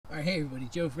Alright, hey everybody,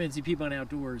 Joe from NC Peep on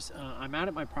Outdoors. I'm out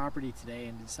at my property today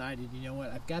and decided, you know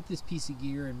what, I've got this piece of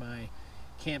gear in my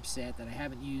camp set that I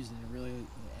haven't used in really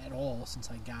at all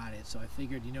since I got it. So I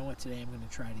figured, you know what, today I'm going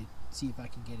to try to see if I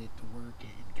can get it to work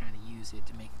and kind of use it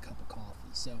to make a cup of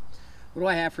coffee. So what do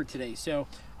I have for today? So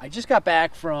I just got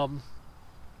back from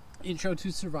Intro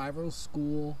to Survival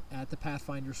School at the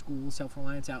Pathfinder School,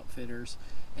 Self-Reliance Outfitters,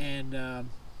 and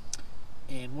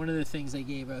one of the things they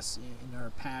gave us in our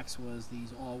packs was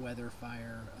these all-weather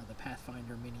fire, the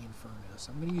Pathfinder Mini Inferno.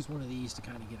 So I'm going to use one of these to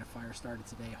kind of get a fire started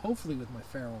today, hopefully with my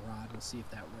ferro rod. We'll see if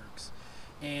that works.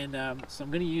 And so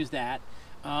I'm going to use that.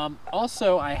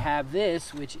 Also, I have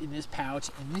this, which in this pouch,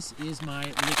 and this is my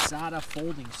Lixada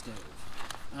folding stove.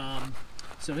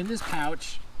 So in this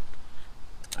pouch,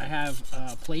 I have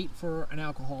a plate for an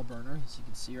alcohol burner, as you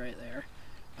can see right there.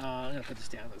 I'm going to put this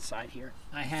down to the side here.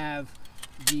 I have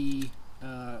the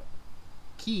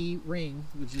key ring,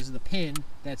 which is the pin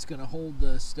that's going to hold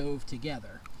the stove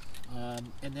together,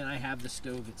 and then I have the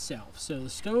stove itself. So the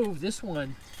stove, this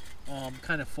one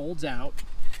kind of folds out,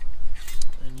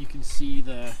 and you can see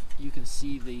the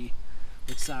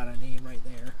Lixada name right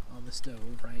there on the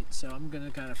stove, right? So I'm going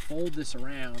to kind of fold this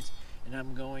around, and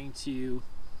I'm going to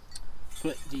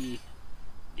put the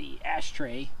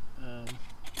ashtray,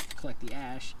 collect the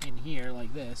ash in here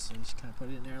like this. So just kind of put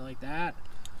it in there like that.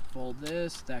 Fold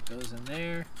this, that goes in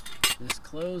there, this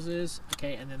closes,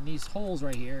 okay, and then these holes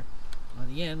right here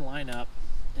on the end line up,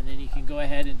 and then you can go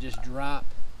ahead and just drop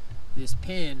this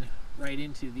pin right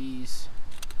into these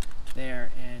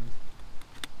there, and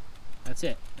that's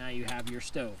it. Now you have your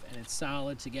stove, and it's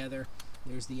solid together.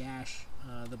 There's the ash,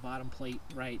 the bottom plate,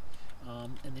 right,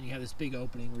 and then you have this big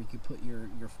opening where you can put your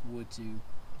wood to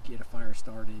get a fire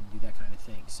started and do that kind of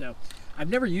thing. So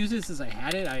I've never used it since I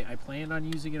had it. I planned on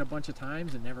using it a bunch of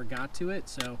times and never got to it,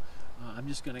 so I'm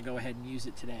just going to go ahead and use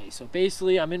it today. So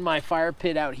basically I'm in my fire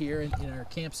pit out here in our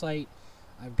campsite.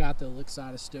 I've got the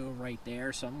Lixada stove right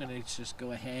there, so I'm going to just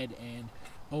go ahead and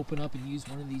open up and use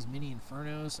one of these mini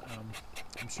Infernos.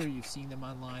 I'm sure you've seen them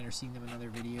online or seen them in other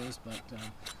videos, but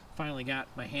finally got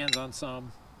my hands on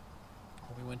some.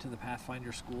 We went to the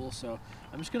Pathfinder school, so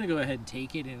I'm just going to go ahead and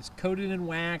take it, and it's coated in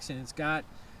wax, and it's got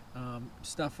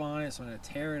stuff on it, so I'm going to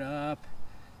tear it up,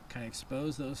 kind of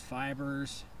expose those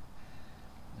fibers.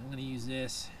 I'm going to use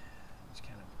this, just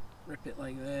kind of rip it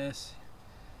like this,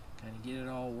 kind of get it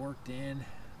all worked in,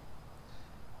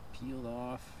 peeled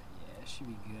off. Yeah, it should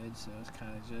be good. So it's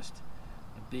kind of just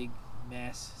a big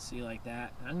mess, see, like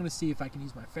that. And I'm going to see if I can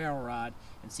use my ferro rod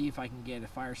and see if I can get a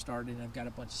fire started. And I've got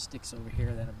a bunch of sticks over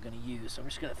here that I'm going to use, so I'm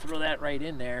just going to throw that right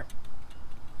in there,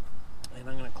 and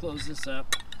I'm going to close this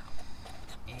up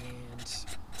and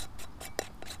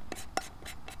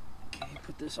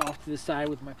put this off to the side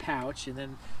with my pouch. And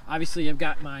then obviously I've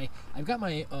got my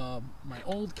my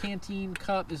old canteen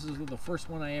cup. This is the first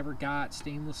one I ever got,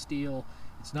 stainless steel.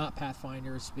 It's not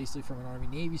Pathfinder, it's basically from an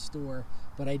Army-Navy store,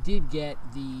 but I did get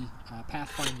the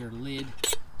Pathfinder lid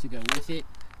to go with it.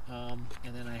 And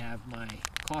then I have my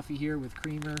coffee here with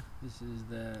creamer. This is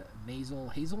the Mazel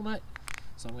hazelnut.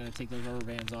 So I'm going to take those rubber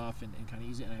bands off and kind of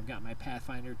use it. And I've got my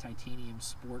Pathfinder titanium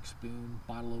spork spoon,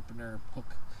 bottle opener,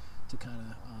 hook to kind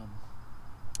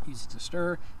of use it to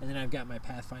stir. And then I've got my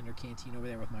Pathfinder canteen over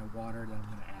there with my water that I'm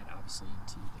going to add obviously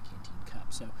into the canteen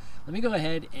cup. So let me go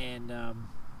ahead and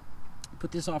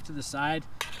put this off to the side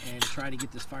and try to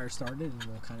get this fire started, and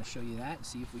we'll kind of show you that and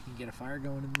see if we can get a fire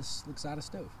going in this Lixada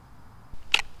stove.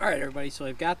 All right, everybody. So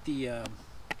I've got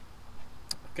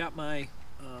my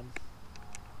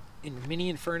mini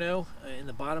Inferno in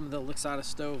the bottom of the Lixada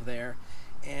stove there,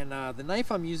 and the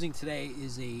knife I'm using today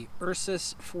is a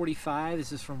Ursus 45.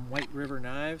 This is from White River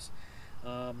Knives.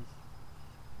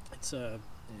 It's a,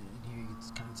 and here you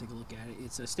can kind of take a look at it.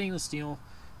 It's a stainless steel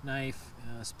knife,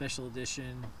 special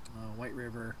edition, White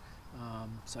River.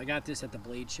 So I got this at the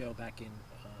Blade Show back in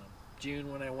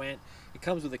June when I went. It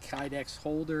comes with a Kydex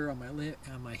holder on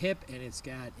my hip, and it's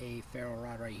got a ferro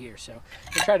rod right here. So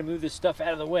I'm gonna try to move this stuff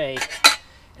out of the way,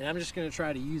 and I'm just gonna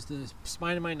try to use the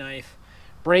spine of my knife,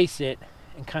 brace it,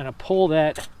 and kind of pull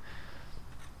that.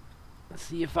 Let's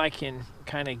see if I can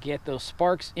kind of get those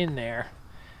sparks in there.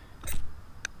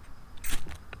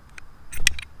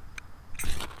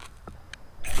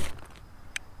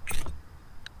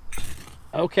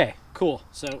 Okay, cool.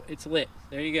 So it's lit.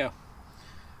 There you go.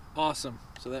 Awesome.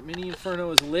 So that mini Inferno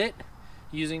is lit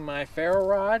using my ferro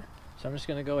rod. So I'm just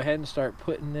going to go ahead and start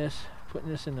putting this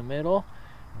in the middle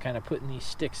and kind of putting these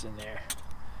sticks in there.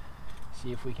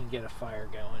 See if we can get a fire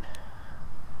going.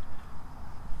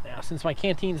 Now, since my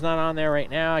canteen's not on there right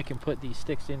now, I can put these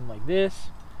sticks in like this.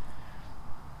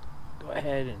 Go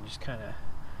ahead and just kind of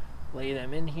lay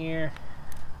them in here.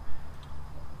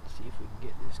 see if we can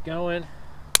get this going.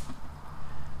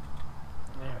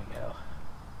 There we go.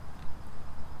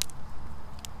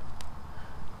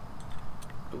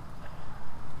 Oop.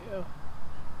 There we go.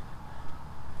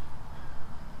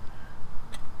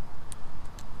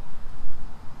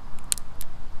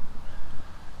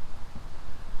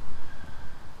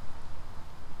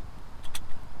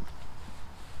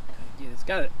 It's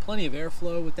got plenty of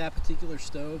airflow with that particular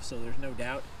stove, so there's no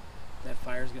doubt that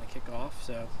fire is going to kick off.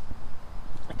 So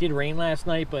it did rain last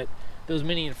night, but those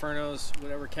mini Infernos,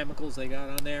 whatever chemicals they got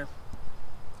on there,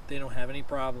 they don't have any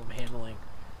problem handling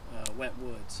wet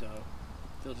wood. So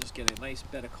they'll just get a nice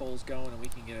bed of coals going, and we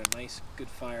can get a nice good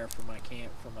fire for my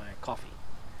coffee.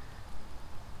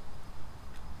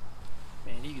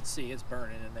 Man, you can see it's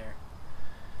burning in there.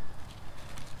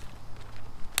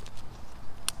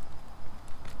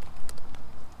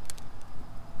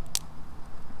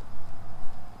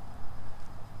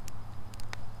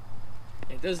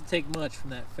 It doesn't take much from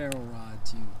that ferro rod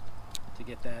to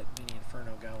get that mini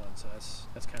Inferno going, so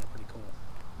that's kind of pretty cool.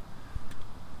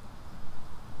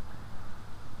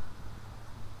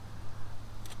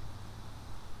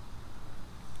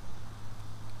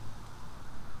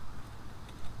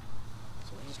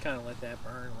 So we'll just kind of let that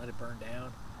burn, let it burn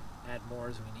down, add more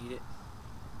as we need it.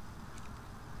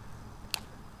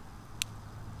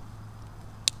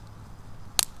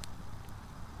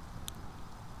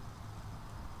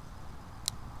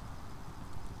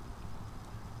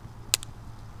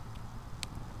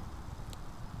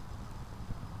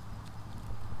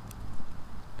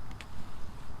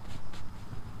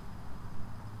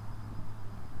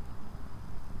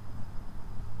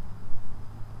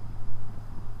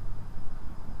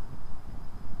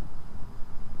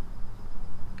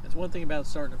 That's one thing about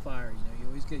starting a fire. You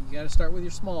know, you got to start with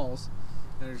your smalls.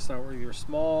 You got to start with your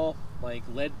small, like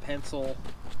lead pencil,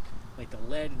 like the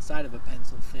lead inside of a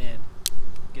pencil thin.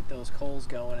 Get those coals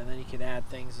going, and then you can add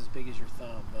things as big as your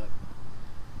thumb. But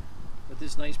with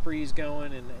this nice breeze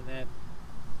going and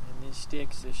these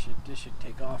sticks, this should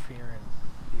take off here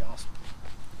and be awesome.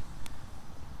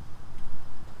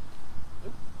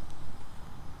 Oop.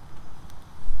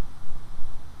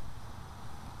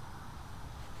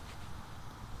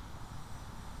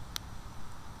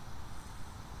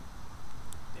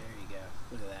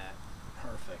 Look at that.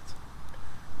 Perfect.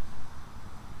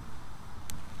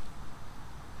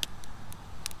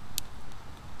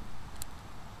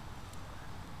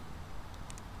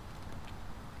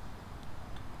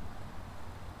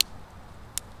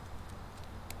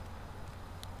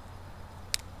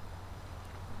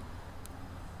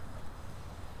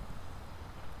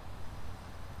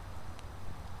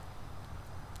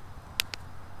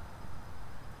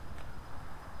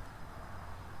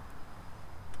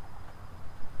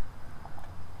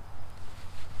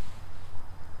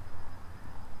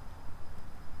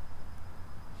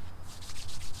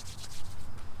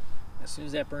 As soon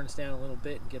as that burns down a little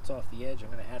bit and gets off the edge, I'm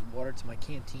going to add water to my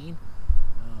canteen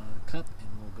cup, and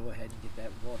we'll go ahead and get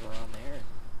that water on there and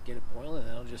get it boiling, and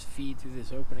then I'll just feed through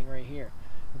this opening right here.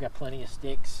 We've got plenty of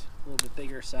sticks, a little bit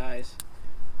bigger size.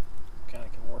 Kind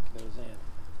of can work those in.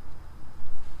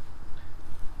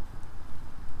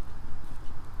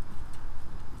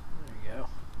 There you go.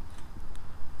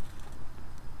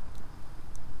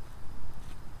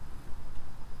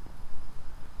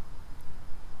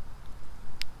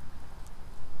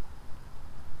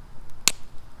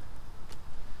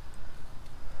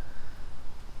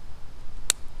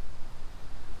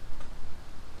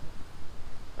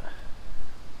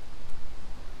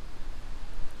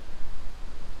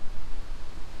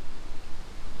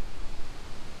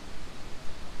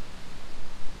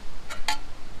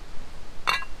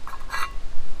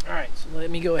 Let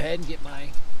me go ahead and get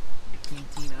my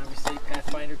canteen, obviously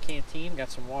Pathfinder canteen. Got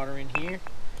some water in here.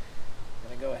 I'm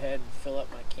going to go ahead and fill up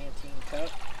my canteen cup.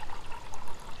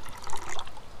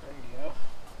 There you go.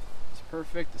 It's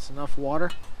perfect. It's enough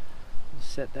water.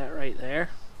 Just set that right there.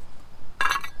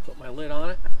 Put my lid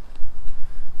on it.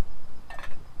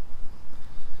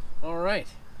 All right.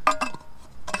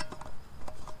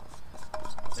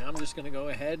 Now I'm just going to go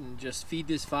ahead and just feed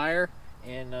this fire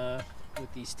and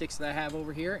with these sticks that I have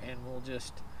over here, and we'll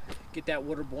just get that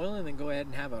water boiling and then go ahead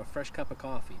and have a fresh cup of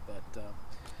coffee. But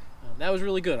that was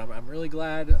really good. I'm really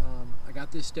glad I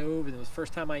got this stove, and it was the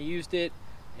first time I used it.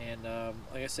 And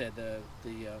like I said,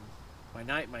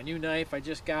 my new knife I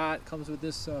just got comes with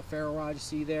this ferro rod. You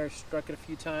see there, struck it a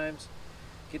few times,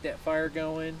 get that fire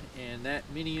going. And that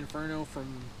mini Inferno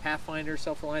from Pathfinder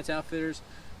Self-Reliance Outfitters,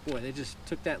 boy, they just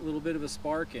took that little bit of a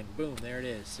spark, and boom, there it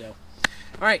is. So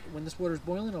all right, when this water's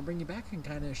boiling, I'll bring you back and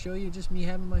kind of show you just me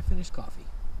having my finished coffee.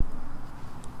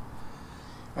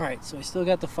 Alright, so I still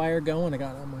got the fire going. I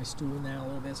got on my stool now a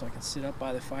little bit so I can sit up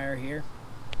by the fire here.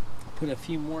 Put a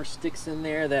few more sticks in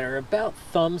there that are about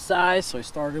thumb size. So I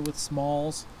started with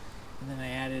smalls, and then I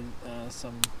added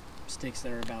some sticks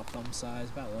that are about thumb size,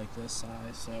 about like this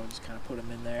size. So I just kind of put them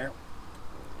in there.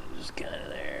 Just kind of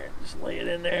there, just lay it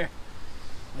in there.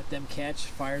 Let them catch.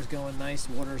 Fire's going nice.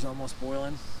 Water's almost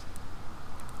boiling.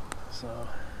 So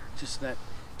just that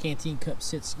canteen cup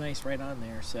sits nice right on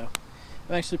there. So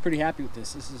I'm actually pretty happy with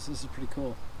this. This is pretty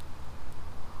cool.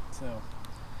 So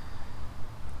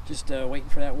just waiting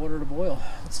for that water to boil.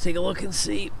 Let's take a look and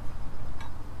see.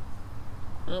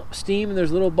 Oh, steam, and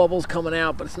there's little bubbles coming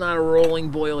out, but it's not a rolling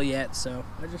boil yet. So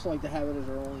I just like to have it as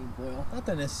a rolling boil. Not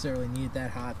that I necessarily need it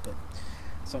that hot, but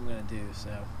that's what I'm gonna do. So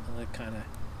I'm gonna kind of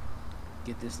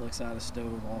get this Lixada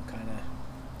stove all kind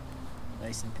of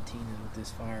nice and patinaed with this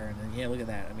fire, and then yeah, look at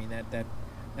that. I mean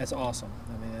that's awesome.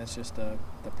 I mean that's just the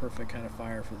perfect kind of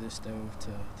fire for this stove to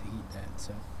heat that.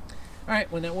 So all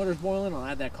right, when that water's boiling, I'll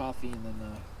add that coffee and then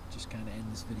just kind of end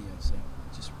this video. So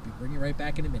just bring it right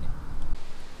back in a minute.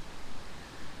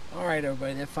 All right,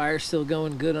 everybody, that fire's still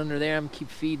going good under there. I'm keep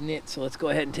feeding it. So let's go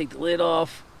ahead and take the lid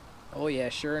off. Oh yeah,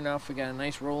 sure enough, we got a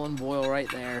nice rolling boil right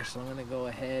there. So I'm gonna go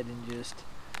ahead and just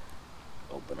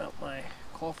open up my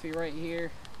coffee right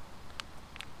here.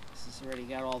 This has already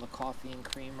got all the coffee and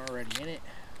cream already in it.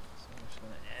 So I'm just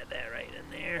gonna add that right in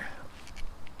there.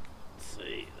 Let's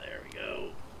see, there we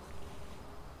go.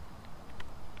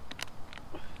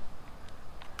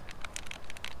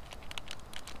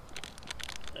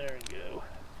 There we go.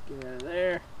 Get out of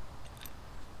there.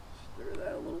 Stir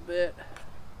that a little bit.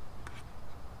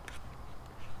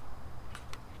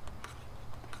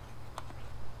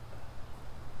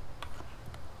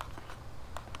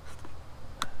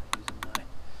 Using my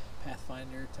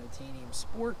Pathfinder titanium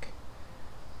spork.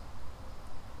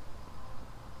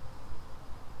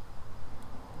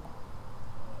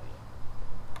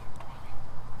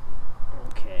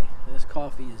 Okay, this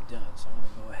coffee is done, so I'm going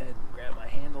to go ahead and grab my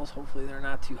handles. Hopefully they're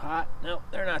not too hot. No,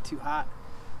 they're not too hot.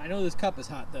 I know this cup is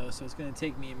hot though, so it's going to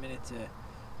take me a minute to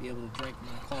be able to drink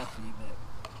my coffee, but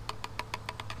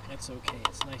that's okay.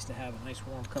 It's nice to have a nice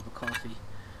warm cup of coffee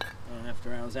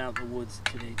after I was out in the woods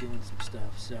today doing some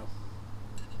stuff. So,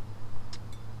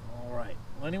 alright.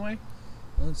 Well, anyway,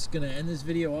 I'm just going to end this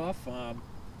video off.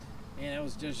 And I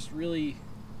was just really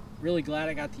glad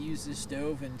I got to use this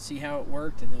stove and see how it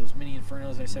worked, and those mini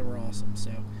Infernos I said were awesome.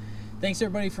 So thanks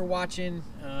everybody for watching.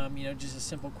 You know, just a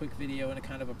simple quick video and a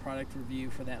kind of a product review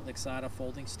for that Lixada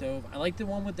folding stove. I like the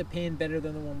one with the pin better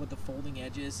than the one with the folding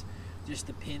edges. Just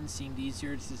the pin seemed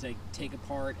easier to like take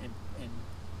apart and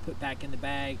put back in the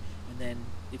bag, and then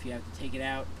if you have to take it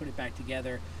out, put it back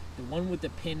together. The one with the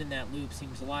pin in that loop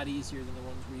seems a lot easier than the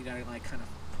ones where you gotta like kind of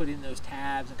put in those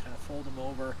tabs and kind of fold them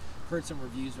over. I've heard some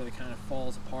reviews where it kind of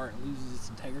falls apart and loses its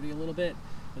integrity a little bit,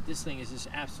 but this thing is just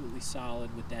absolutely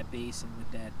solid with that base and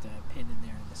with that pin in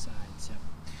there on the side. So,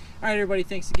 all right, everybody,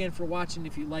 thanks again for watching.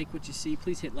 If you like what you see,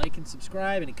 please hit like and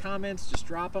subscribe. Any comments, just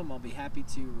drop them. I'll be happy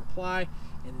to reply.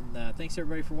 And thanks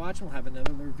everybody for watching. We'll have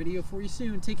another video for you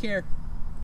soon. Take care.